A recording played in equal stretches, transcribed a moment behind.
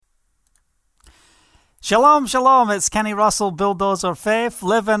Shalom, shalom. It's Kenny Russell, Bulldozer Faith,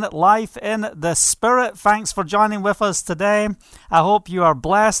 living life in the Spirit. Thanks for joining with us today. I hope you are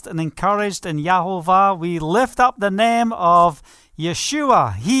blessed and encouraged in Yahovah. We lift up the name of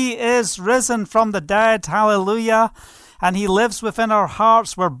Yeshua. He is risen from the dead. Hallelujah. And He lives within our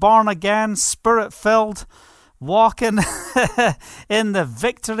hearts. We're born again, Spirit-filled, walking in the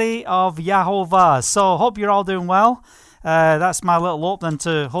victory of Yahovah. So hope you're all doing well. That's my little opening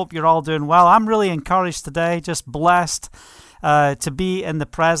to hope you're all doing well. I'm really encouraged today, just blessed to be in the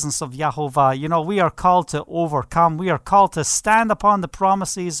presence of Yahovah. You know, we are called to overcome. We are called to stand upon the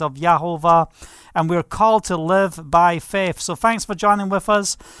promises of Yahovah, and we're called to live by faith. So thanks for joining with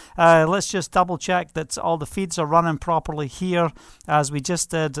us. Let's just double check that all the feeds are running properly here, as we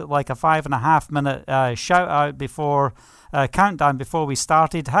just did like a 5.5 minute shout out before countdown before we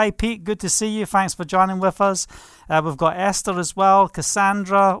started. Hi Pete, good to see you. Thanks for joining with us. We've got Esther as well.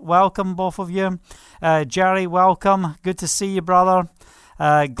 Cassandra, welcome both of you. Jerry, welcome. Good to see you, brother.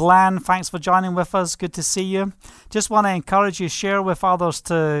 Glenn, thanks for joining with us. Good to see you. Just want to encourage you, share with others,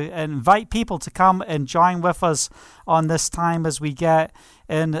 to invite people to come and join with us on this time as we get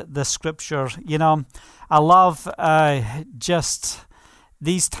in the scripture. You know, I love just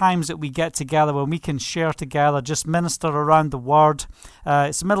these times that we get together when we can share together, just minister around the word.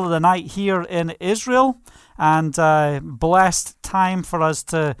 It's the middle of the night here in Israel, and blessed time for us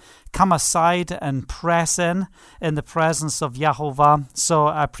to come aside and press in the presence of Yahovah. So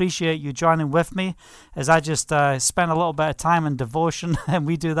I appreciate you joining with me as I just spend a little bit of time in devotion, and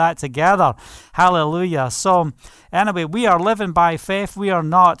we do that together. Hallelujah. So anyway, we are living by faith. We are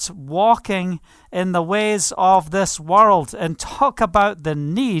not walking in the ways of this world. And talk about the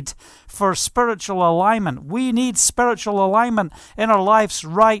need for spiritual alignment. We need spiritual alignment in our lives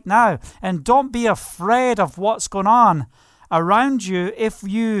right now. And don't be afraid of what's going on around you. If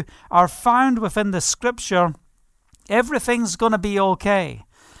you are found within the scripture, everything's going to be okay.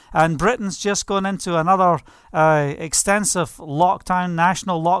 And Britain's just gone into another extensive lockdown,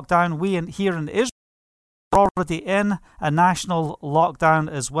 national lockdown. We here in Israel are already in a national lockdown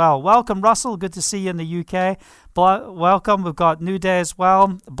as well. Welcome, Russell. Good to see you in the UK. Welcome. We've got New Day as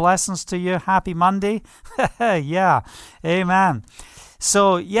well. Blessings to you. Happy Monday. Yeah. Amen.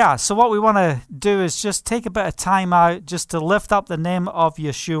 So what we want to do is just take a bit of time out just to lift up the name of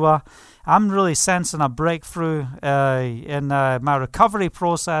Yeshua. I'm really sensing a breakthrough in my recovery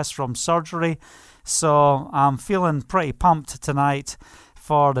process from surgery. So I'm feeling pretty pumped tonight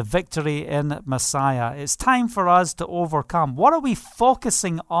for the victory in Messiah. It's time for us to overcome. What are we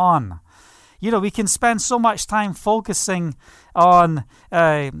focusing on? You know, we can spend so much time focusing on,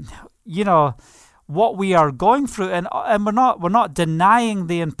 what we are going through, and we're not denying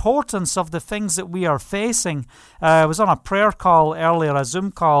the importance of the things that we are facing. I was on a prayer call earlier, a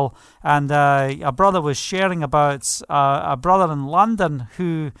Zoom call, and a brother was sharing about a brother in London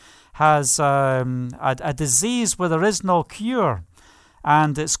who has a disease where there is no cure,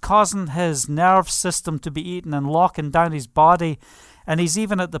 and it's causing his nerve system to be eaten and locking down his body. And he's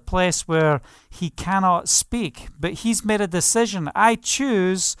even at the place where he cannot speak. But he's made a decision. I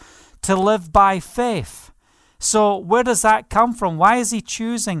choose to live by faith. So where does that come from? Why is he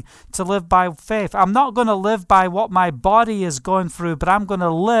choosing to live by faith? I'm not going to live by what my body is going through, but I'm going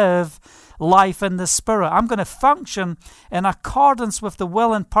to live life in the Spirit. I'm going to function in accordance with the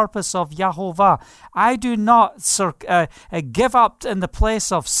will and purpose of Yahovah. I do not give up in the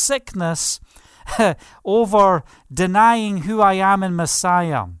place of sickness over denying who I am in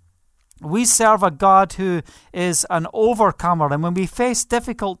Messiah. We serve a God who is an overcomer, and when we face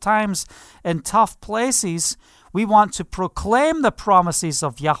difficult times in tough places, we want to proclaim the promises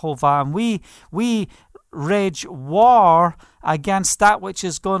of Yahovah, and we rage war against that which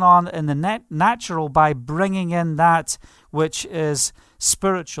is going on in the natural by bringing in that which is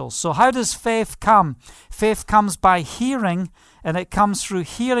spiritual. So how does faith come? Faith comes by hearing, and it comes through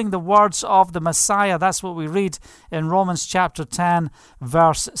hearing the words of the Messiah. That's what we read in Romans chapter 10,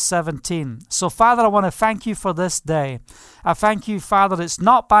 verse 17. So, Father, I want to thank you for this day. I thank you, Father, it's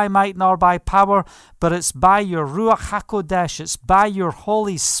not by might nor by power, but it's by your Ruach HaKodesh. It's by your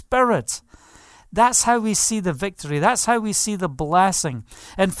Holy Spirit. That's how we see the victory. That's how we see the blessing.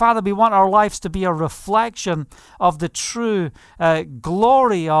 And Father, we want our lives to be a reflection of the true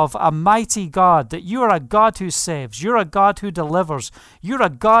glory of a mighty God, that you are a God who saves. You're a God who delivers. You're a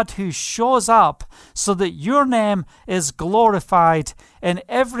God who shows up so that your name is glorified in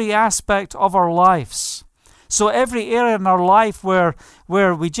every aspect of our lives. So every area in our life where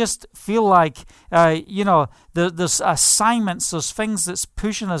we just feel like, there's assignments, there's things that's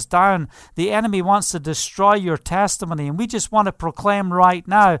pushing us down. The enemy wants to destroy your testimony, and we just want to proclaim right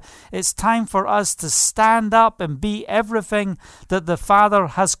now, it's time for us to stand up and be everything that the Father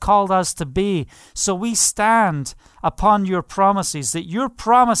has called us to be. So we stand upon your promises, that your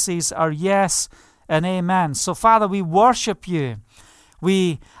promises are yes and amen. So Father, we worship you.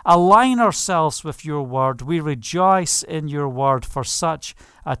 We align ourselves with your word. We rejoice in your word for such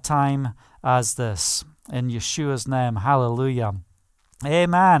a time as this. In Yeshua's name, hallelujah.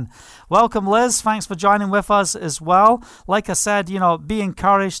 Amen. Welcome, Liz. Thanks for joining with us as well. Like I said, be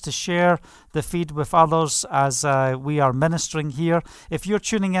encouraged to share the feed with others as we are ministering here. If you're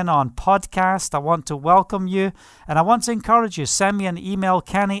tuning in on podcast, I want to welcome you and I want to encourage you. Send me an email,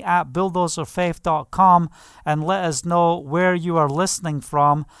 kenny@bulldozerfaith.com, and let us know where you are listening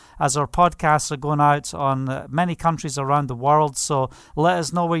from, as our podcasts are going out on many countries around the world. So let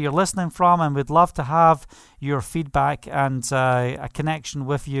us know where you're listening from, and we'd love to have your feedback and a connection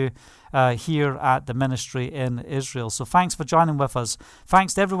with you here at the ministry in Israel. So thanks for joining with us.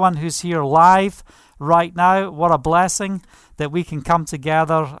 Thanks to everyone who's here live right now. What a blessing that we can come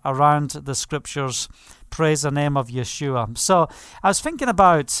together around the scriptures. Praise the name of Yeshua. So I was thinking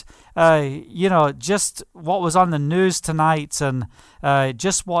about, just what was on the news tonight and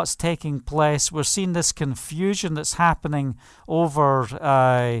just what's taking place. We're seeing this confusion that's happening over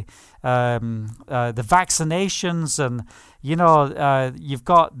the vaccinations, and you've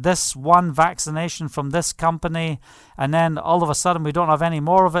got this one vaccination from this company, and then all of a sudden we don't have any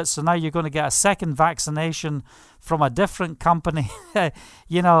more of it, so now you're going to get a second vaccination from a different company,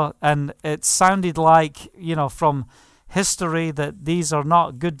 and it sounded like, from history that these are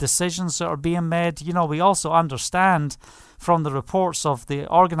not good decisions that are being made. We also understand from the reports of the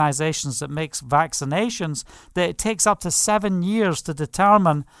organizations that makes vaccinations that it takes up to 7 years to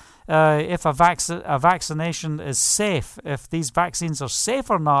determine if a vaccination is safe, if these vaccines are safe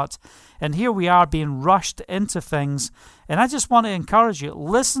or not. And here we are being rushed into things. And I just want to encourage you,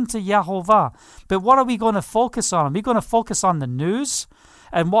 listen to Yehovah. But what are we going to focus on? Are we going to focus on the news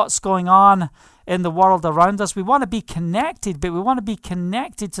and what's going on in the world around us? We want to be connected, but we want to be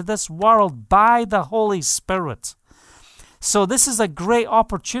connected to this world by the Holy Spirit. So this is a great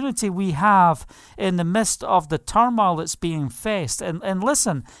opportunity we have in the midst of the turmoil that's being faced. And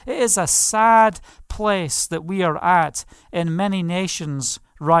listen, it is a sad place that we are at in many nations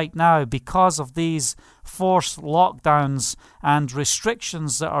right now because of these forced lockdowns and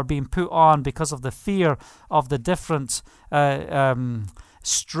restrictions that are being put on because of the fear of the different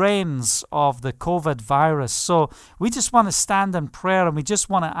strains of the COVID virus. So we just want to stand in prayer, and we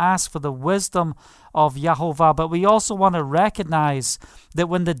just want to ask for the wisdom of Yehovah. But we also want to recognize that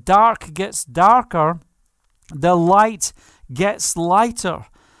when the dark gets darker, the light gets lighter.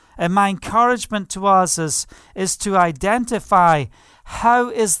 And my encouragement to us is to identify, how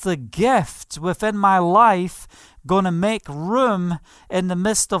is the gift within my life going to make room in the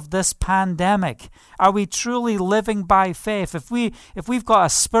midst of this pandemic? Are we truly living by faith? If we've got a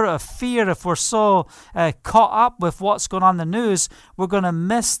spirit of fear, if we're so caught up with what's going on in the news, we're going to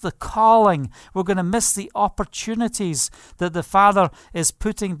miss the calling. We're going to miss the opportunities that the Father is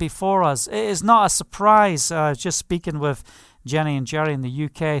putting before us. It is not a surprise. Just speaking with Jenny and Jerry in the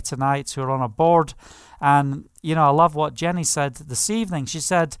UK tonight, who are on a board. And, I love what Jenny said this evening. She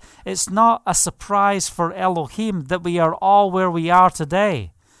said, it's not a surprise for Elohim that we are all where we are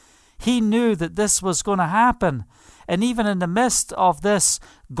today. He knew that this was going to happen. And even in the midst of this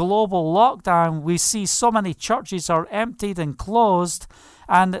global lockdown, we see so many churches are emptied and closed.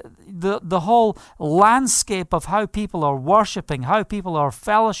 And the whole landscape of how people are worshiping, how people are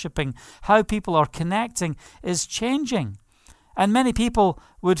fellowshipping, how people are connecting is changing. And many people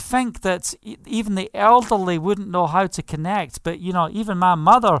would think that even the elderly wouldn't know how to connect. But, even my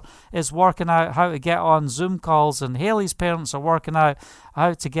mother is working out how to get on Zoom calls, and Haley's parents are working out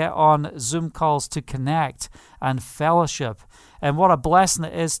how to get on Zoom calls to connect and fellowship. And what a blessing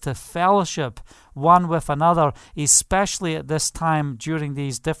it is to fellowship one with another, especially at this time during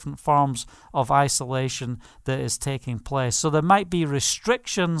these different forms of isolation that is taking place. So there might be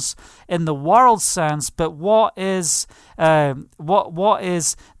restrictions in the world sense, but what is the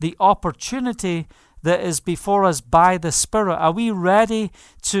opportunity that is before us by the Spirit? Are we ready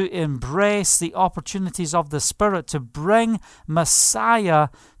to embrace the opportunities of the Spirit to bring Messiah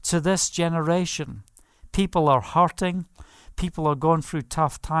to this generation? People are hurting. People are going through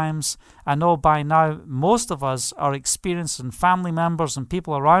tough times. I know by now most of us are experiencing, family members and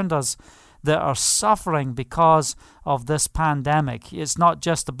people around us, that are suffering because of this pandemic. It's not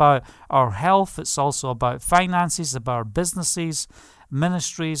just about our health, it's also about finances, about our businesses,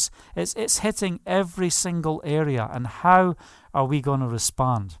 ministries. It's hitting every single area. And how are we going to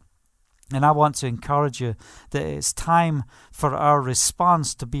respond? And I want to encourage you that it's time for our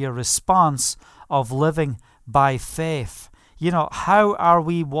response to be a response of living by faith. How are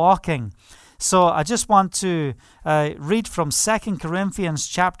we walking? So I just want to read from 2 Corinthians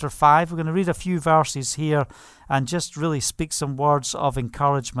chapter 5. We're going to read a few verses here and just really speak some words of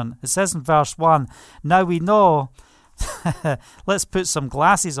encouragement. It says in verse 1, now we know... Let's put some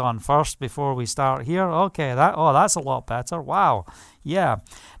glasses on first before we start here. Okay, that's a lot better. Wow. Yeah.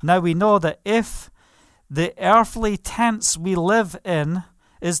 Now we know that if the earthly tents we live in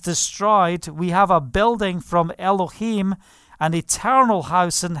is destroyed, we have a building from Elohim, an eternal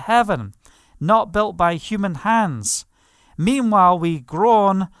house in heaven, not built by human hands. Meanwhile, we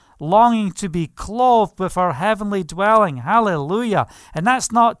groan, longing to be clothed with our heavenly dwelling. Hallelujah. And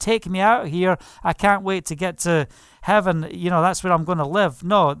that's not take me out here. I can't wait to get to heaven. That's where I'm going to live.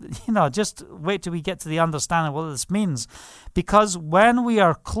 No, just wait till we get to the understanding of what this means. Because when we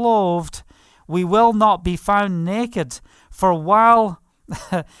are clothed, we will not be found naked. For while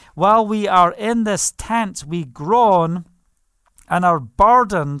we are in this tent, we groan and are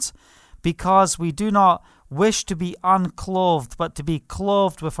burdened, because we do not wish to be unclothed, but to be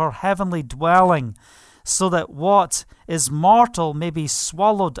clothed with our heavenly dwelling, so that what is mortal may be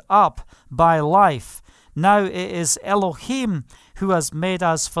swallowed up by life. Now it is Elohim who has made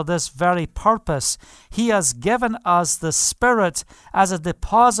us for this very purpose. He has given us the Spirit as a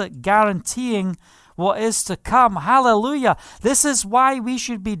deposit guaranteeing what is to come. Hallelujah. This is why we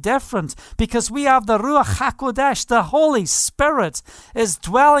should be different, because we have the Ruach HaKodesh, the Holy Spirit is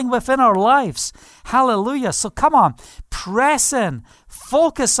dwelling within our lives. Hallelujah. So come on, press in,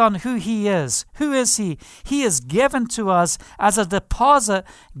 focus on who He is. Who is He? He is given to us as a deposit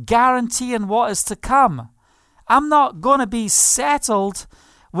guaranteeing what is to come. I'm not going to be settled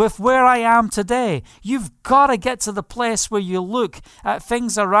with where I am today. You've got to get to the place where you look at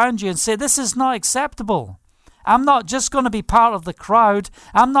things around you and say, this is not acceptable. I'm not just going to be part of the crowd.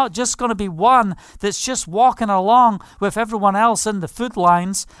 I'm not just going to be one that's just walking along with everyone else in the food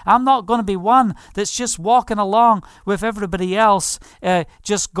lines. I'm not going to be one that's just walking along with everybody else,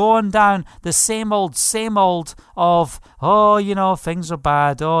 just going down the same old of, things are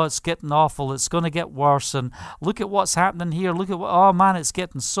bad. Oh, it's getting awful. It's going to get worse. And look at what's happening here. Oh man, it's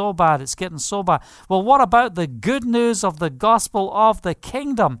getting so bad. It's getting so bad. Well, what about the good news of the gospel of the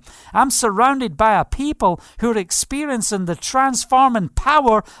kingdom? I'm surrounded by a people who are experiencing the transforming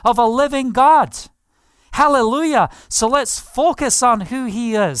power of a living God. Hallelujah. So let's focus on who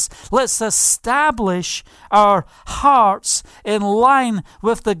He is. Let's establish our hearts in line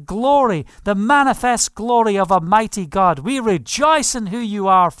with the glory, the manifest glory of a mighty God. We rejoice in who You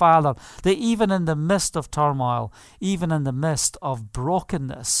are, Father, that even in the midst of turmoil, even in the midst of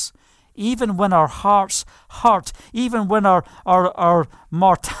brokenness, even when our hearts hurt, even when our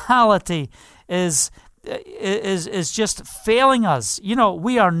mortality is just failing us.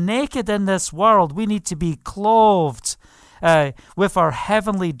 We are naked in this world. We need to be clothed with our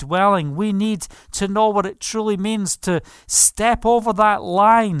heavenly dwelling. We need to know what it truly means to step over that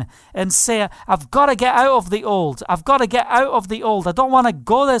line and say, I've got to get out of the old. I've got to get out of the old. I don't want to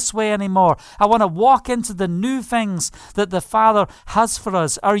go this way anymore. I want to walk into the new things that the Father has for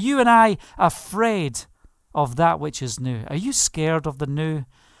us. Are you and I afraid of that which is new? Are you scared of the new?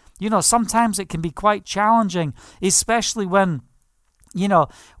 Sometimes it can be quite challenging, especially when,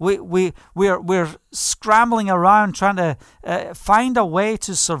 we're scrambling around trying to find a way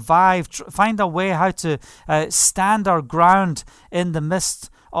to survive, find a way how to stand our ground in the midst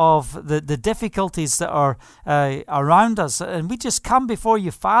of the difficulties that are around us. And we just come before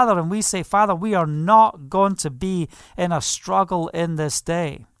You, Father, and we say, Father, we are not going to be in a struggle in this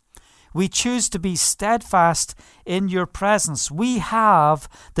day. We choose to be steadfast in Your presence. We have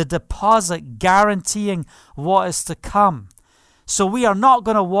the deposit guaranteeing what is to come. So we are not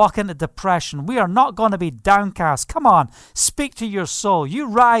going to walk into depression. We are not going to be downcast. Come on, speak to your soul. You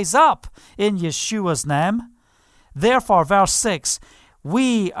rise up in Yeshua's name. Therefore, verse 6,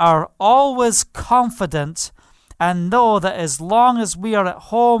 we are always confident and know that as long as we are at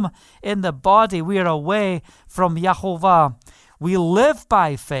home in the body, we are away from Yahovah. We live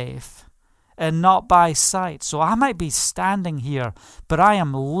by faith and not by sight. So I might be standing here, but I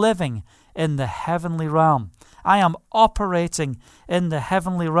am living in the heavenly realm. I am operating in the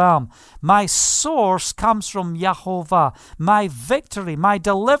heavenly realm. My source comes from Yahovah. My victory, my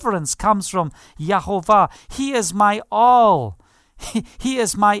deliverance comes from Yahovah. He is my all. He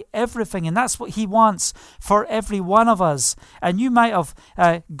is my everything, and that's what he wants for every one of us. And you might have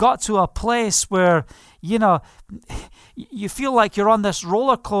got to a place where, you feel like you're on this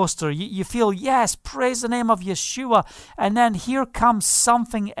roller coaster. You feel, yes, praise the name of Yeshua. And then here comes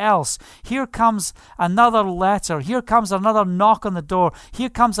something else. Here comes another letter. Here comes another knock on the door. Here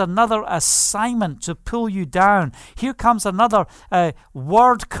comes another assignment to pull you down. Here comes another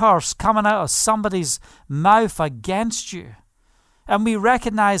word curse coming out of somebody's mouth against you. And we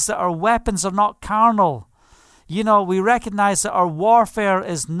recognize that our weapons are not carnal. We recognize that our warfare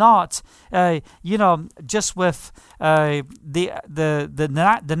is not, just with the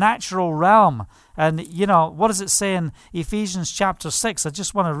natural realm. And, what does it say in Ephesians chapter 6? I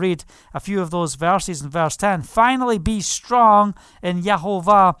just want to read a few of those verses in verse 10. Finally, be strong in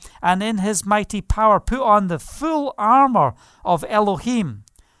Yahovah and in his mighty power. Put on the full armor of Elohim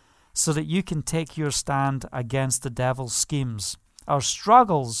so that you can take your stand against the devil's schemes. Our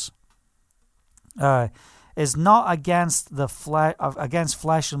struggles is not against against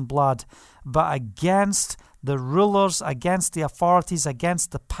flesh and blood, but against the rulers, against the authorities,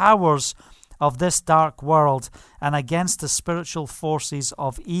 against the powers of this dark world, and against the spiritual forces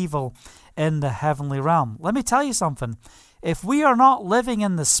of evil in the heavenly realm. Let me tell you something. If we are not living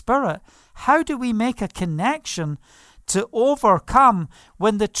in the Spirit, how do we make a connection to overcome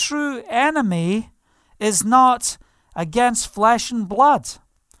when the true enemy is not against flesh and blood?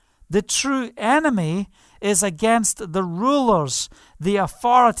 The true enemy is against the rulers, the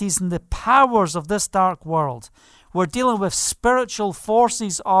authorities, and the powers of this dark world. We're dealing with spiritual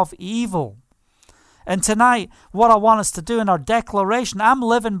forces of evil. And tonight, what I want us to do in our declaration, I'm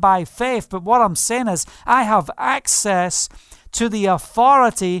living by faith, but what I'm saying is I have access to the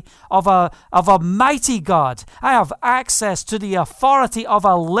authority of a mighty God. I have access to the authority of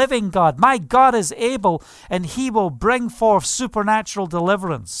a living God. My God is able, and he will bring forth supernatural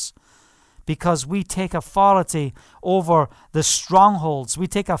deliverance. Because we take authority over the strongholds. We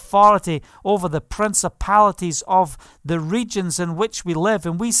take authority over the principalities of the regions in which we live.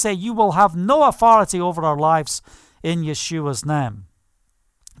 And we say, you will have no authority over our lives in Yeshua's name.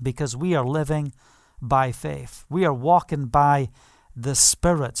 Because we are living by faith. We are walking by the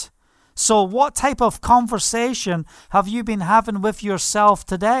Spirit. So what type of conversation have you been having with yourself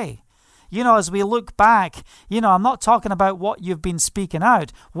today? As we look back, I'm not talking about what you've been speaking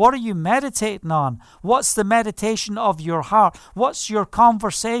out. What are you meditating on? What's the meditation of your heart? What's your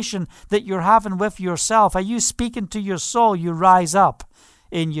conversation that you're having with yourself? Are you speaking to your soul? You rise up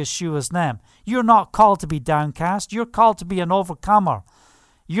in Yeshua's name. You're not called to be downcast. You're called to be an overcomer.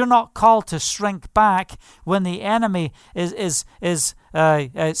 You're not called to shrink back when the enemy is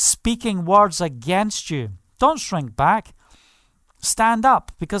speaking words against you. Don't shrink back. Stand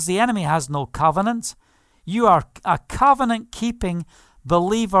up, because the enemy has no covenant. You are a covenant-keeping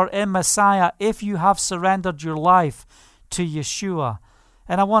believer in Messiah if you have surrendered your life to Yeshua.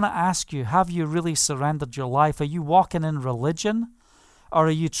 And I want to ask you, have you really surrendered your life? Are you walking in religion, or are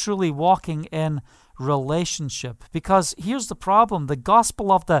you truly walking in relationship? Because here's the problem. The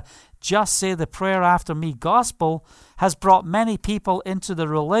gospel of the just say the prayer after me gospel has brought many people into the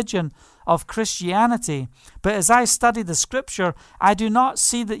religion of Christianity. But as I study the scripture, I do not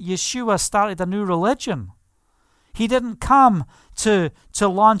see that Yeshua started a new religion. He didn't come to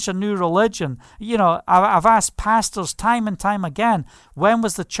launch a new religion. I've asked pastors time and time again, when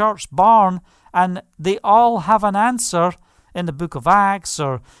was the church born? And they all have an answer in the book of Acts,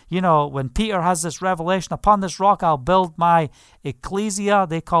 or, when Peter has this revelation, upon this rock I'll build my ecclesia.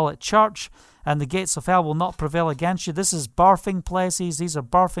 They call it church, and the gates of hell will not prevail against you. This is birthing places. These are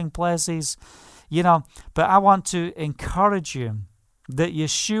birthing places, But I want to encourage you that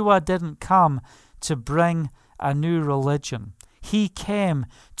Yeshua didn't come to bring a new religion. He came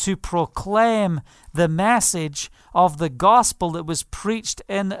to proclaim the message of the gospel that was preached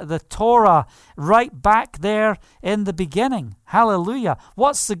in the Torah right back there in the beginning. Hallelujah.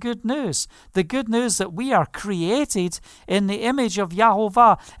 What's the good news? The good news that we are created in the image of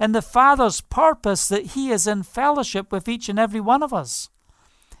Yahovah, and the Father's purpose that he is in fellowship with each and every one of us.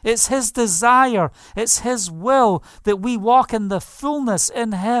 It's his desire, it's his will that we walk in the fullness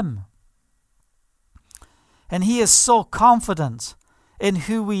in him. And he is so confident in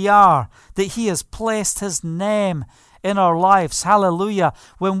who we are that he has placed his name in our lives. Hallelujah.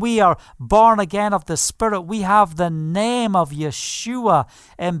 When we are born again of the Spirit, we have the name of Yeshua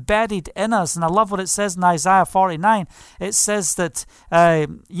embedded in us. And I love what it says in Isaiah 49. It says that,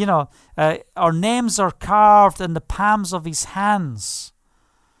 our names are carved in the palms of his hands.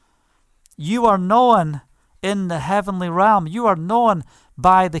 You are known in the heavenly realm. You are known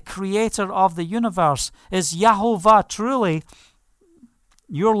by the creator of the universe. Is Yahovah truly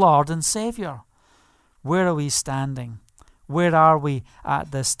your Lord and Savior. Where are we standing? Where are we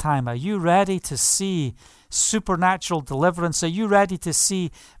at this time? Are you ready to see supernatural deliverance? Are you ready to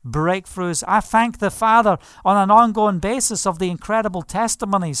see breakthroughs? I thank the Father on an ongoing basis of the incredible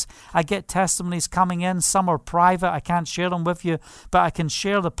testimonies. I get testimonies coming in. Some are private. I can't share them with you, but I can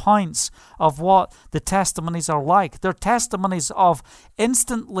share the points of what the testimonies are like. They're testimonies of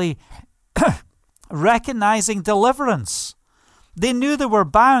instantly recognizing deliverance. They knew they were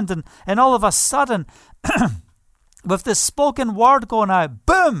bound, and all of a sudden, with the spoken word going out,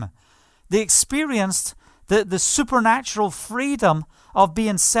 boom, they experienced the supernatural freedom of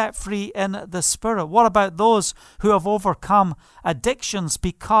being set free in the Spirit. What about those who have overcome addictions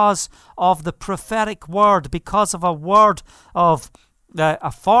because of the prophetic word, because of a word of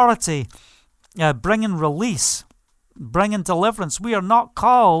authority, bringing release, bringing deliverance? We are not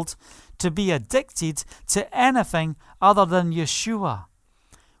called to be addicted to anything other than Yeshua.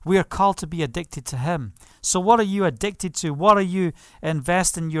 We are called to be addicted to Him. So what are you addicted to? What are you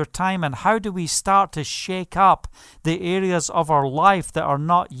investing your time in? How do we start to shake up the areas of our life that are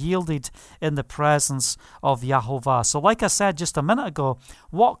not yielded in the presence of Yahovah? So like I said just a minute ago,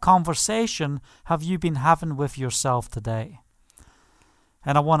 what conversation have you been having with yourself today?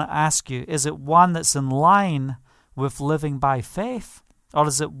 And I want to ask you, is it one that's in line with living by faith? Or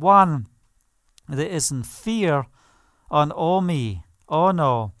is it one that is in fear on, oh me, oh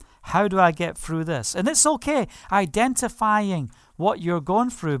no, how do I get through this? And it's okay identifying what you're going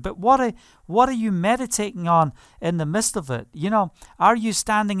through, but what are you meditating on in the midst of it? You know, are you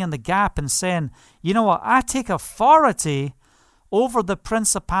standing in the gap and saying, you know what, I take authority over the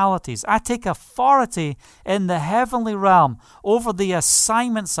principalities. I take authority in the heavenly realm over the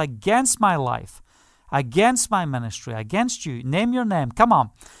assignments against my life, against my ministry, against you. Name your name. Come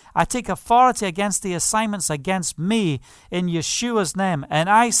on. I take authority against the assignments against me in Yeshua's name. And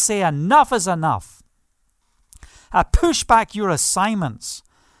I say enough is enough. I push back your assignments.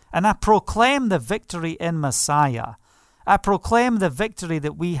 And I proclaim the victory in Messiah. I proclaim the victory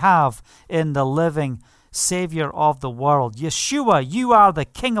that we have in the living Savior of the world. Yeshua, you are the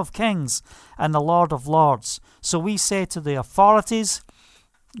King of Kings and the Lord of Lords. So we say to the authorities,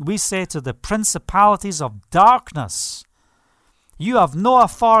 we say to the principalities of darkness, you have no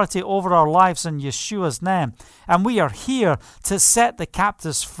authority over our lives in Yeshua's name. And we are here to set the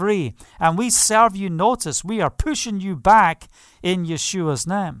captives free. And we serve you notice. We are pushing you back in Yeshua's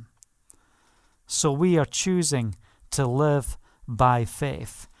name. So we are choosing to live by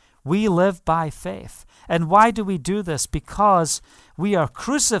faith. We live by faith. And why do we do this? Because we are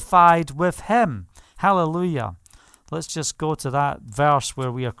crucified with Him. Hallelujah. Let's just go to that verse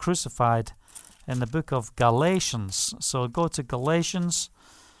where we are crucified in the book of Galatians. So go to Galatians.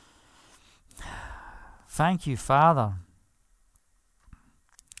 Thank you, Father.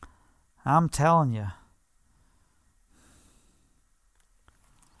 I'm telling you.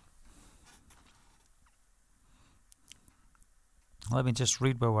 Let me just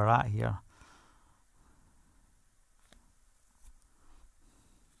read where we're at here.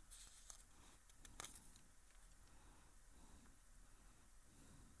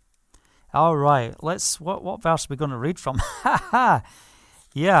 All right, what verse are we going to read from?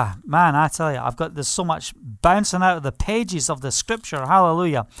 Yeah, man, I tell you, there's so much bouncing out of the pages of the scripture.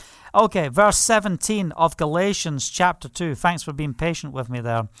 Hallelujah. Okay, verse 17 of Galatians chapter 2. Thanks for being patient with me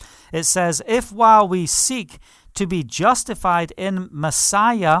there. It says, if while we seek to be justified in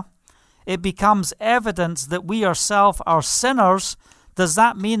Messiah, it becomes evident that we ourselves are sinners, does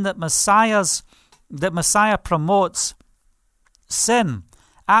that mean that Messiah promotes sin?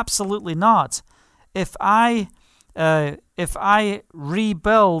 Absolutely not. If I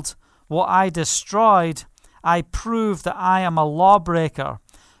rebuild what I destroyed, I prove that I am a lawbreaker.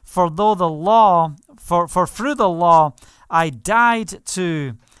 For through the law I died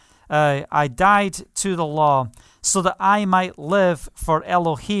to the law, so that I might live for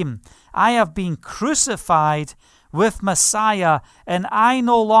Elohim. I have been crucified with Messiah, and I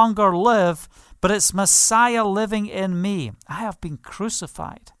no longer live, but it's Messiah living in me. I have been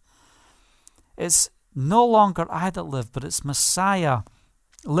crucified. It's no longer I that live, but it's Messiah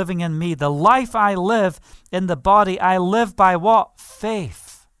living in me. The life I live in the body, I live by what?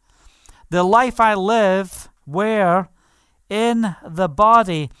 Faith. The life I live, where? In the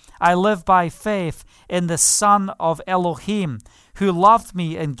body, I live by faith in the Son of Elohim, who loved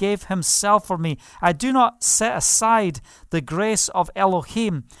me and gave Himself for me. I do not set aside the grace of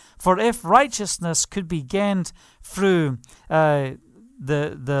Elohim, for if righteousness could be gained through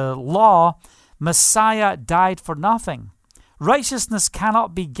the law, Messiah died for nothing. Righteousness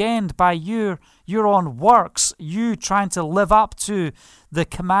cannot be gained by your own works, you trying to live up to the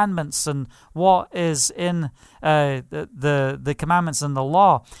commandments and what is in the commandments and the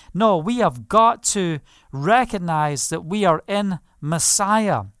law. No, we have got to recognize that we are in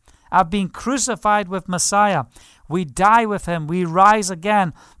Messiah. I've been crucified with Messiah. We die with him. We rise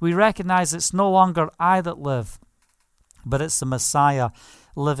again. We recognize it's no longer I that live, but it's the Messiah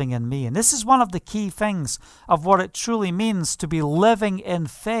living in me. And this is one of the key things of what it truly means to be living in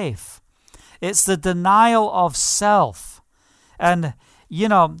faith. It's the denial of self. And,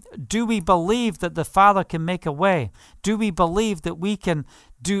 do we believe that the Father can make a way? Do we believe that we can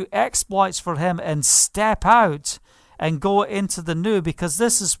do exploits for him and step out and go into the new? Because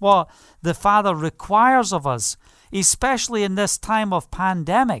this is what the Father requires of us, especially in this time of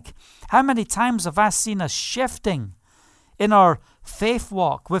pandemic. How many times have I seen us shifting in our faith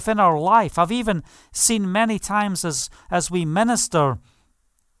walk, within our life? I've even seen many times as we minister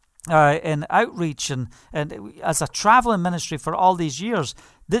in outreach and as a traveling ministry for all these years,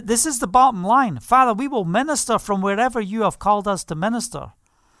 this is the bottom line. Father, we will minister from wherever you have called us to minister.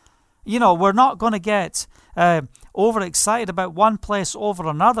 We're not going to get overexcited about one place over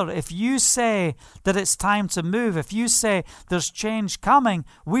another. If you say that it's time to move, if you say there's change coming,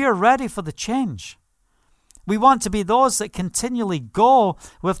 we are ready for the change. We want to be those that continually go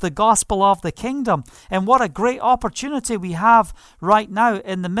with the gospel of the kingdom. And what a great opportunity we have right now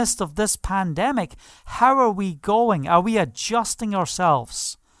in the midst of this pandemic. How are we going? Are we adjusting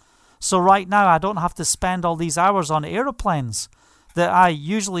ourselves? So right now I don't have to spend all these hours on airplanes that I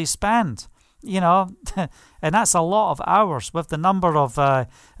usually spend, and that's a lot of hours with the number of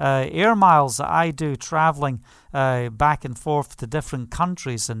air miles that I do traveling back and forth to different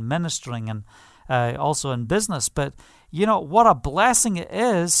countries and ministering and also in business. But what a blessing it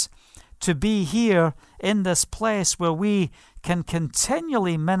is to be here in this place where we can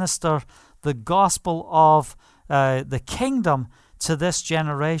continually minister the gospel of the kingdom to this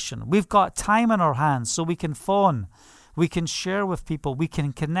generation. We've got time in our hands, so we can phone, we can share with people, we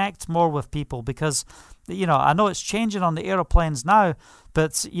can connect more with people, because I know it's changing on the airplanes now,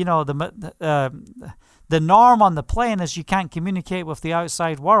 but the norm on the plane is you can't communicate with the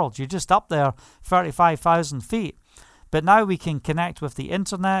outside world. You're just up there 35,000 feet. But now we can connect with the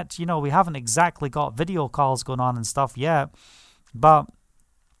internet. We haven't exactly got video calls going on and stuff yet, but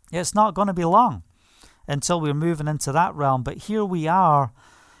it's not going to be long until we're moving into that realm. But here we are,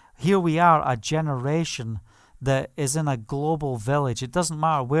 a generation that is in a global village. It doesn't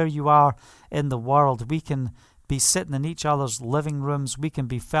matter where you are in the world. We can be sitting in each other's living rooms. We can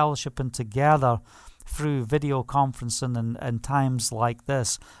be fellowshipping together through video conferencing and times like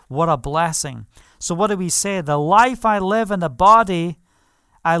this. What a blessing. So what do we say? The life I live in the body,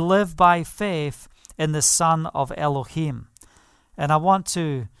 I live by faith in the Son of Elohim. And I want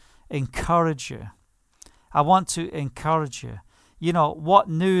to encourage you. What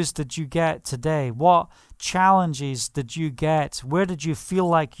news did you get today? What challenges did you get? Where did you feel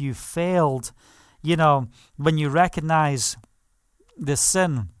like you failed? When you recognize the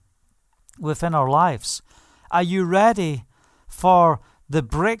sin within our lives. Are you ready for the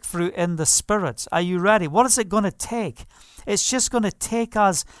breakthrough in the Spirit? Are you ready? What is it going to take? It's just going to take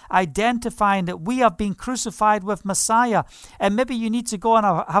us identifying that we have been crucified with Messiah. And maybe you need to go and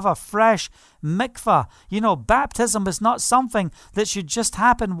have a fresh mikvah. Baptism is not something that should just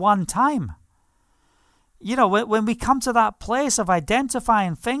happen one time. When we come to that place of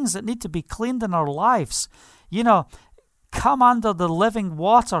identifying things that need to be cleaned in our lives, come under the living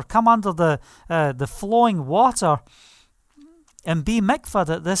water, come under the flowing water, and be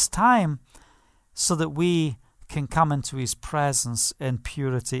mikvahed at this time, so that we can come into his presence in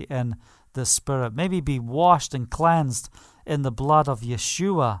purity in the Spirit. Maybe be washed and cleansed in the blood of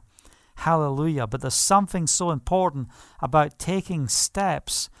Yeshua. Hallelujah. But there's something so important about taking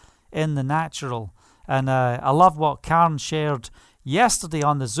steps in the natural. And I love what Karen shared yesterday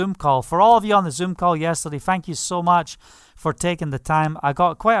on the Zoom call. For all of you on the Zoom call yesterday, thank you so much for taking the time. I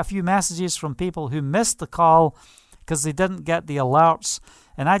got quite a few messages from people who missed the call because they didn't get the alerts.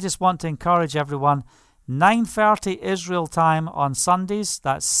 And I just want to encourage everyone, 9:30 Israel time on Sundays.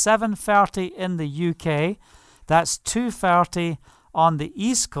 That's 7:30 in the UK. That's 2:30 on the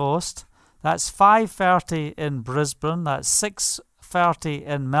East Coast. That's 5:30 in Brisbane. That's 6:30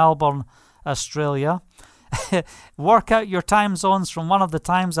 in Melbourne, Australia. Work out your time zones from one of the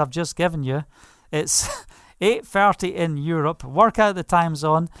times I've just given you. It's 8:30 in Europe. Work out the time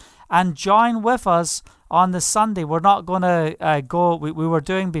zone and join with us on the Sunday. We're not going to go, we were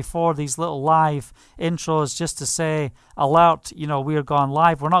doing before these little live intros just to say, alert, we are gone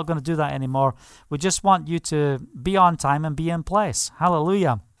live. We're not going to do that anymore. We just want you to be on time and be in place.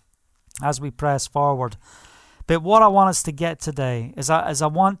 Hallelujah. As we press forward. But what I want us to get today is I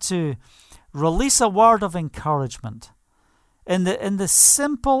want to release a word of encouragement in the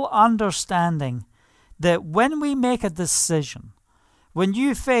simple understanding that when we make a decision, when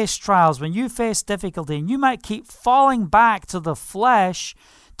you face trials, when you face difficulty, and you might keep falling back to the flesh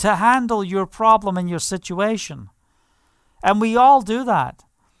to handle your problem and your situation. And we all do that.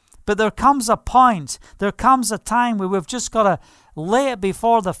 But there comes a point, there comes a time where we've just got to lay it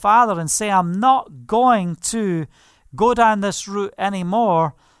before the Father and say, I'm not going to go down this route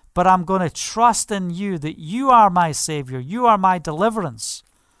anymore, but I'm going to trust in you that you are my Savior, you are my deliverance.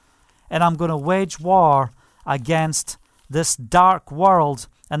 And I'm going to wage war against this dark world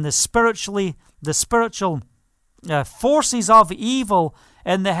and the spiritual forces of evil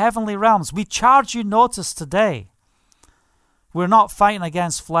in the heavenly realms. We charge you notice today. We're not fighting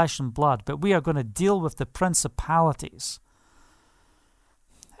against flesh and blood, but we are going to deal with the principalities.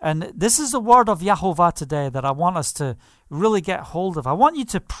 And this is the word of Yahovah today that I want us to really get hold of. I want you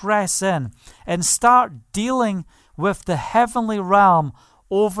to press in and start dealing with the heavenly realm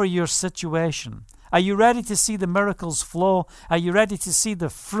over your situation. Are you ready to see the miracles flow? Are you ready to see the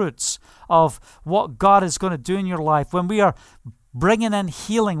fruits of what God is going to do in your life? When we are bringing in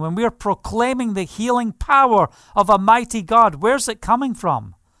healing, when we are proclaiming the healing power of a mighty God, where's it coming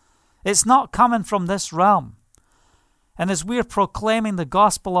from? It's not coming from this realm. And as we are proclaiming the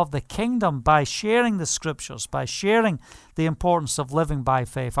gospel of the kingdom by sharing the scriptures, by sharing the importance of living by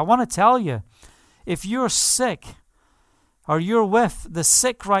faith, I want to tell you, if you're sick, or you're with the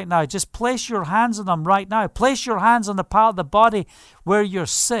sick right now, just place your hands on them right now. Place your hands on the part of the body where you're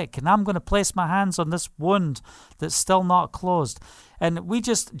sick. And I'm going to place my hands on this wound that's still not closed. And we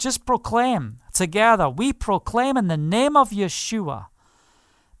just proclaim together. We proclaim in the name of Yeshua,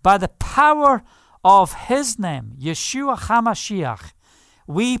 by the power of his name, Yeshua HaMashiach,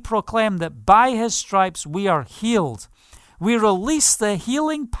 we proclaim that by his stripes we are healed. We release the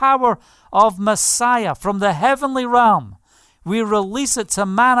healing power of Messiah from the heavenly realm. We release it to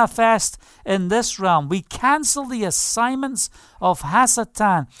manifest in this realm. We cancel the assignments of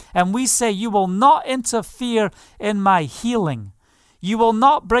Hasatan, and we say, you will not interfere in my healing. You will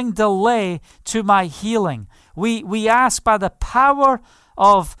not bring delay to my healing. We ask by the power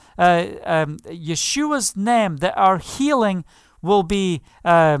of Yeshua's name that our healing will be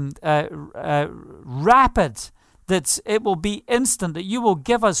rapid, that it will be instant, that you will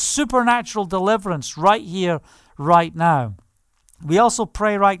give us supernatural deliverance right here, right now. We also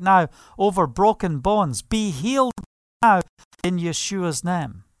pray right now over broken bones. Be healed now in Yeshua's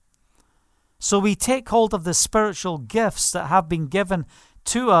name. So we take hold of the spiritual gifts that have been given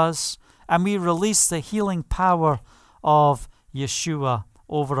to us, and we release the healing power of Yeshua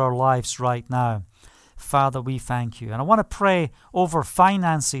over our lives right now. Father, we thank you. And I want to pray over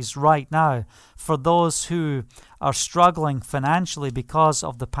finances right now for those who are struggling financially because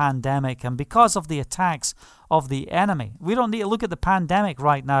of the pandemic and because of the attacks of the enemy. We don't need to look at the pandemic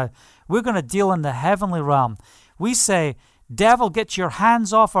right now. We're going to deal in the heavenly realm. We say, devil, get your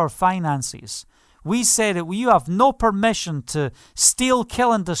hands off our finances. We say that you have no permission to steal,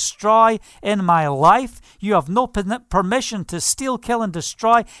 kill, and destroy in my life. You have no permission to steal, kill, and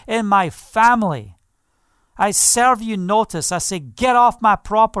destroy in my family. I serve you notice. I say, get off my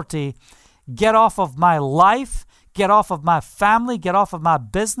property, get off of my life, get off of my family, get off of my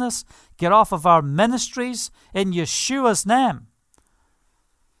business, get off of our ministries in Yeshua's name.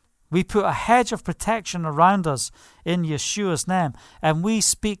 We put a hedge of protection around us in Yeshua's name, and we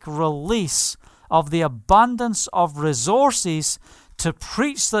speak release of the abundance of resources to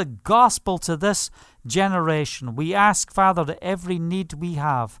preach the gospel to this generation. We ask, Father, that every need we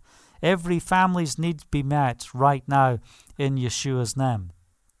have, every family's needs be met right now in Yeshua's name.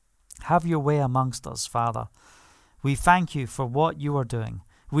 Have your way amongst us, Father. We thank you for what you are doing.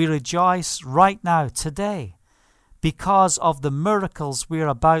 We rejoice right now, today, because of the miracles we are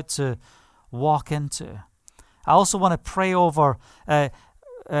about to walk into. I also want to pray over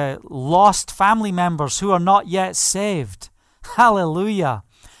lost family members who are not yet saved. Hallelujah.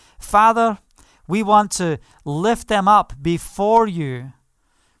 Father, we want to lift them up before you.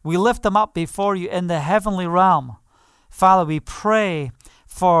 We lift them up before you in the heavenly realm. Father, we pray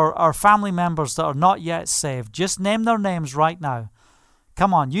for our family members that are not yet saved. Just name their names right now.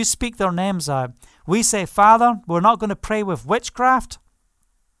 Come on, you speak their names out. We say, Father, we're not going to pray with witchcraft,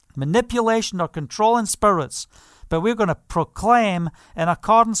 manipulation, or controlling spirits, but we're going to proclaim in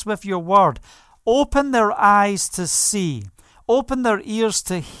accordance with your word Open their eyes to see. Open their ears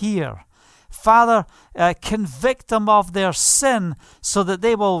to hear. Father, convict them of their sin so that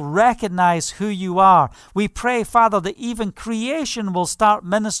they will recognize who you are. We pray, Father, that even creation will start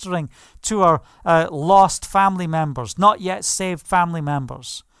ministering to our lost family members, not yet saved family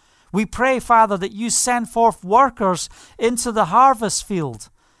members. We pray, Father, that you send forth workers into the harvest field,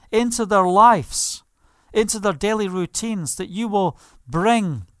 into their lives, into their daily routines, that you will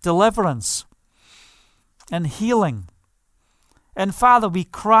bring deliverance and healing. And Father, we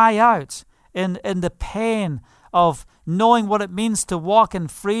cry out in the pain of knowing what it means to walk in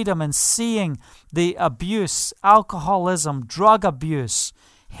freedom and seeing the abuse, alcoholism, drug abuse,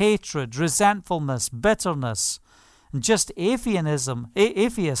 hatred, resentfulness, bitterness, and just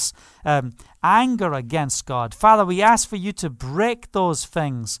atheist anger against God. Father, we ask for you to break those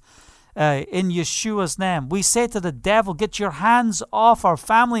things in Yeshua's name. We say to the devil, get your hands off our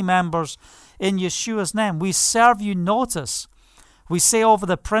family members in Yeshua's name. We serve you notice. We say over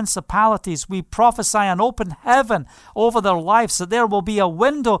the principalities, we prophesy an open heaven over their lives, that there will be a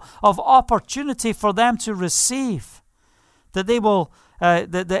window of opportunity for them to receive. That they will,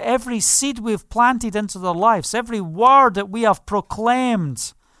 that every seed we've planted into their lives, every word that we have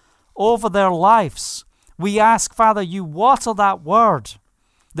proclaimed over their lives, we ask, Father, you water that word,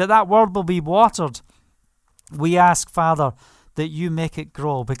 that word will be watered. We ask, Father, that you make it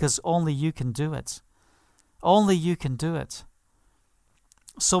grow, because only you can do it. Only you can do it.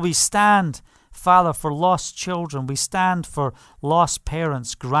 So we stand, Father, for lost children. We stand for lost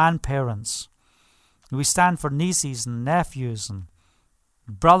parents, grandparents. We stand for nieces and nephews and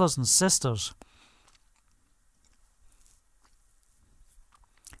brothers and sisters,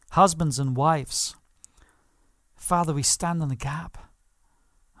 husbands and wives. Father, we stand in the gap.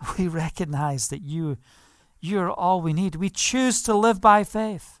 We recognize that you're all we need. We choose to live by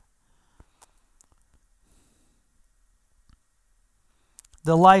faith.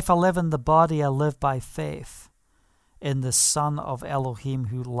 The life I live in the body, I live by faith in the Son of Elohim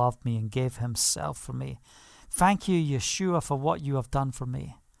who loved me and gave himself for me. Thank you, Yeshua, for what you have done for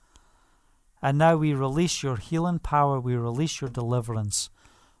me. And now we release your healing power. We release your deliverance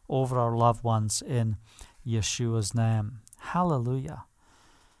over our loved ones in Yeshua's name. Hallelujah.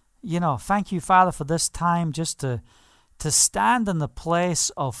 Thank you, Father, for this time just to stand in the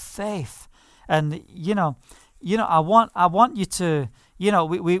place of faith. And, I want you to,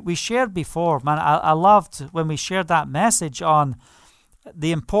 we shared before, man, I loved when we shared that message on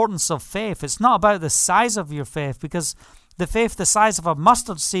the importance of faith. It's not about the size of your faith, because the faith the size of a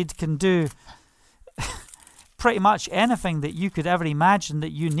mustard seed can do pretty much anything that you could ever imagine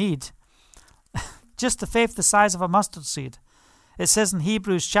that you need. Just the faith the size of a mustard seed. It says in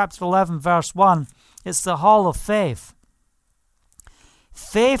Hebrews chapter 11, verse 1, it's the hall of faith.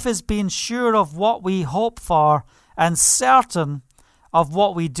 Faith is being sure of what we hope for and certain of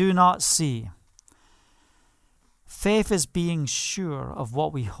what we do not see. Faith is being sure of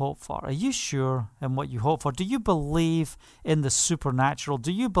what we hope for. Are you sure in what you hope for? Do you believe in the supernatural?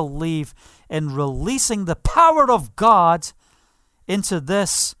 Do you believe in releasing the power of God into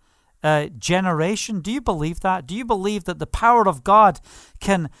this generation? Do you believe that? Do you believe that the power of God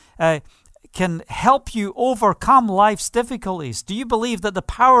can help you overcome life's difficulties? Do you believe that the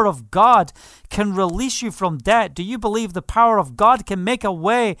power of God can release you from debt? Do you believe the power of God can make a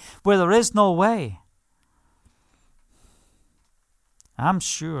way where there is no way? I'm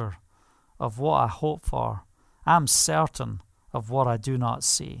sure of what I hope for. I'm certain of what I do not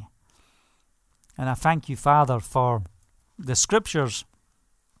see. And I thank you, Father, for the scriptures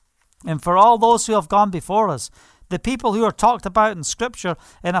and for all those who have gone before us. The people who are talked about in Scripture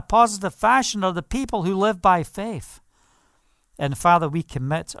in a positive fashion are the people who live by faith. And Father, we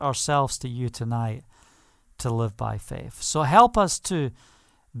commit ourselves to you tonight to live by faith. So help us to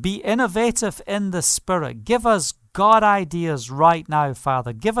be innovative in the Spirit. Give us God ideas right now,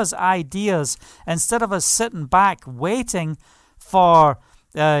 Father. Give us ideas instead of us sitting back waiting for,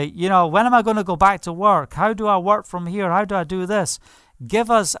 when am I going to go back to work? How do I work from here? How do I do this?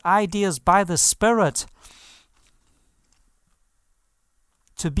 Give us ideas by the Spirit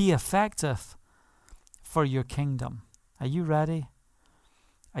to be effective for your kingdom. Are you ready?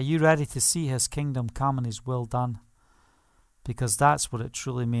 Are you ready to see his kingdom come and his will done? Because that's what it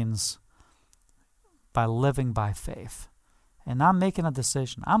truly means by living by faith. And I'm making a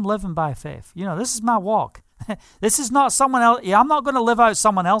decision. I'm living by faith. This is my walk. This is not someone else. I'm not going to live out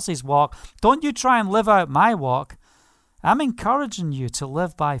someone else's walk. Don't you try and live out my walk. I'm encouraging you to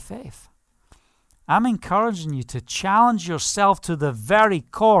live by faith. I'm encouraging you to challenge yourself to the very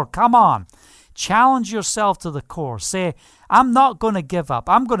core. Come on. Challenge yourself to the core. Say, I'm not going to give up.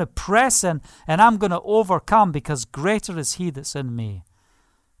 I'm going to press in and I'm going to overcome, because greater is he that's in me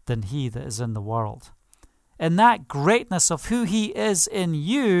than he that is in the world. And that greatness of who he is in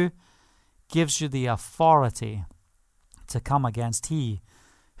you gives you the authority to come against he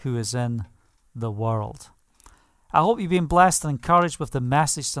who is in the world. I hope you've been blessed and encouraged with the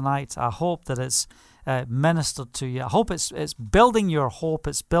message tonight. I hope that it's ministered to you. I hope it's building your hope.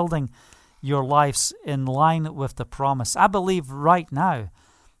 It's building your lives in line with the promise. I believe right now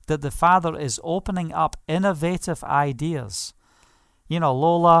that the Father is opening up innovative ideas. You know,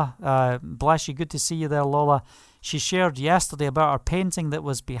 Lola, bless you, good to see you there, Lola. She shared yesterday about our painting that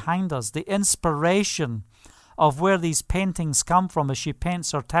was behind us, the inspiration of where these paintings come from as she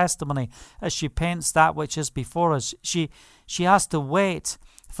paints her testimony, as she paints that which is before us. She has to wait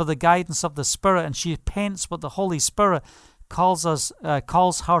for the guidance of the Spirit, and she paints what the Holy Spirit calls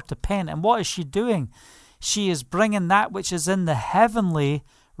her to paint. And what is she doing? She is bringing that which is in the heavenly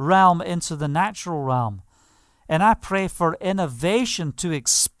realm into the natural realm. And I pray for innovation to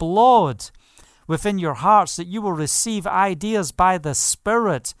explode within your hearts, that you will receive ideas by the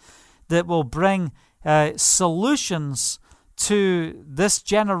Spirit that will bring solutions to this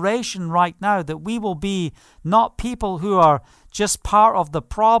generation right now, that we will be not people who are just part of the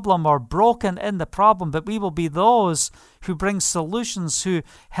problem or broken in the problem, but we will be those who bring solutions, who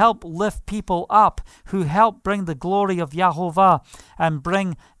help lift people up, who help bring the glory of Yahovah and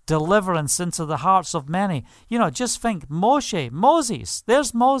bring deliverance into the hearts of many. You know, just think Moses,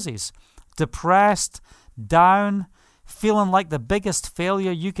 there's Moses, depressed, down, feeling like the biggest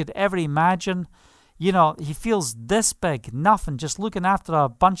failure you could ever imagine. You know, he feels this big, nothing, just looking after a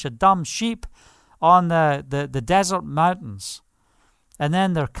bunch of dumb sheep on the desert mountains. And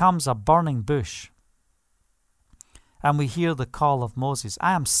then there comes a burning bush. And we hear the call of Moses,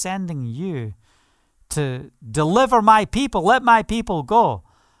 I am sending you to deliver my people, let my people go.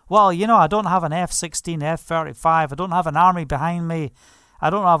 Well, you know, I don't have an F-16, F-35, I don't have an army behind me. I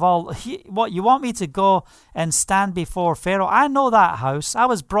don't have what you want me to go and stand before Pharaoh? I know that house. I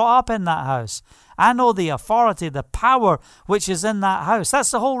was brought up in that house. I know the authority, the power which is in that house. That's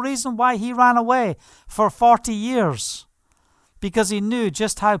the whole reason why he ran away for 40 years. Because he knew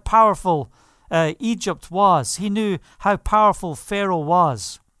just how powerful Egypt was. He knew how powerful Pharaoh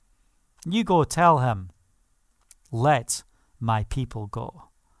was. You go tell him, let my people go.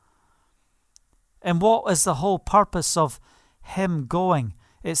 And what is the whole purpose of him going?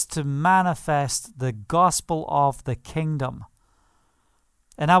 It's to manifest the gospel of the kingdom.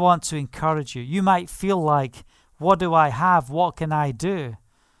 And I want to encourage you. You might feel like, what do I have? What can I do?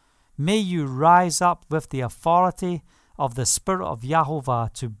 May you rise up with the authority of the Spirit of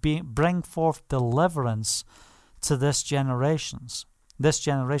Yahovah to bring forth deliverance to this generation.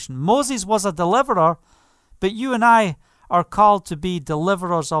 Moses was a deliverer, but you and I are called to be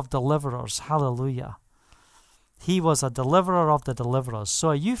deliverers of deliverers. Hallelujah. He was a deliverer of the deliverers. So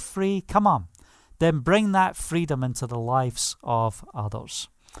are you free? Come on. Then bring that freedom into the lives of others.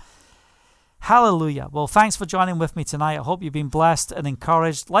 Hallelujah. Well, thanks for joining with me tonight. I hope you've been blessed and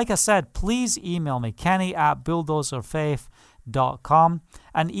encouraged. Like I said, please email me, kenny@bulldozerfaith.com,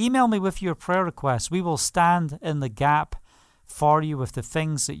 and email me with your prayer requests. We will stand in the gap for you with the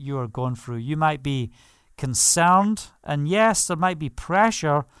things that you are going through. You might be concerned, and yes, there might be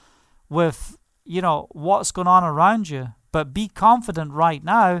pressure with what's going on around you, but be confident right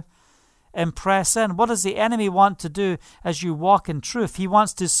now and press in. What does the enemy want to do as you walk in truth? He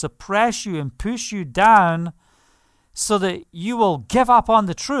wants to suppress you and push you down so that you will give up on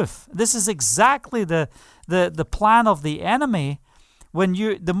the truth. This is exactly the plan of the enemy.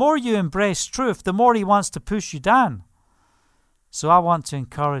 The more you embrace truth, the more he wants to push you down. So I want to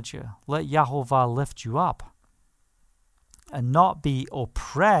encourage you, let Yahovah lift you up and not be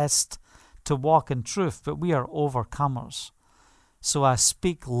oppressed to walk in truth, but we are overcomers. So I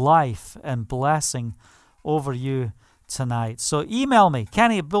speak life and blessing over you tonight. So email me,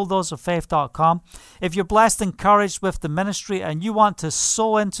 kenny@bulldozerfaith.com. If you're blessed, encouraged with the ministry, and you want to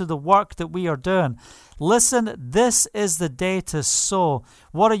sow into the work that we are doing, listen, this is the day to sow.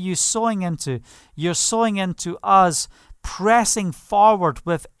 What are you sowing into? You're sowing into us pressing forward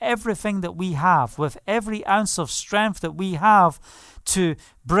with everything that we have, with every ounce of strength that we have to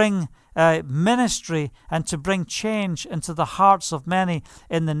bring ministry and to bring change into the hearts of many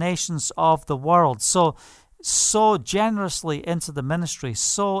in the nations of the world. So sow generously into the ministry,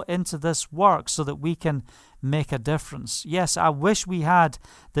 sow into this work so that we can make a difference. Yes, I wish we had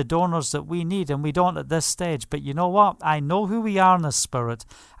the donors that we need, and we don't at this stage. But you know what? I know who we are in the Spirit.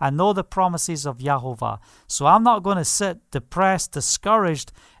 I know the promises of Yahovah. So I'm not going to sit depressed,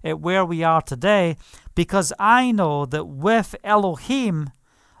 discouraged at where we are today, because I know that with Elohim,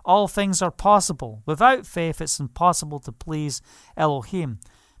 all things are possible. Without faith, it's impossible to please Elohim.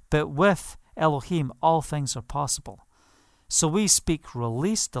 But with Elohim, all things are possible. So we speak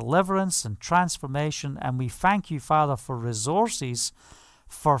release, deliverance, and transformation, and we thank you, Father, for resources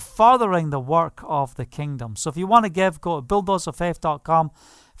for furthering the work of the kingdom. So if you want to give, go to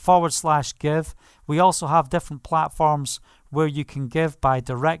bulldozerfaith.com/give. We also have different platforms where you can give by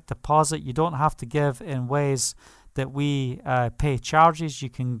direct deposit. You don't have to give in ways that we pay charges. You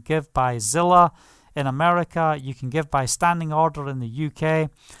can give by Zilla in America. You can give by standing order in the UK,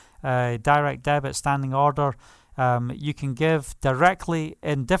 direct debit, standing order. You can give directly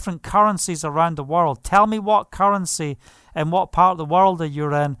in different currencies around the world. Tell me what currency and what part of the world that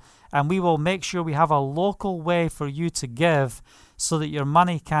you're in, and we will make sure we have a local way for you to give so that your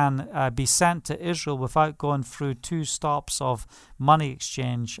money can be sent to Israel without going through 2 stops of money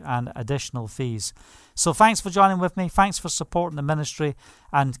exchange and additional fees. So thanks for joining with me. Thanks for supporting the ministry.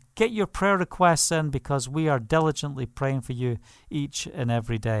 And get your prayer requests in, because we are diligently praying for you each and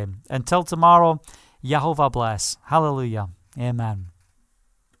every day. Until tomorrow, Yahovah bless. Hallelujah. Amen.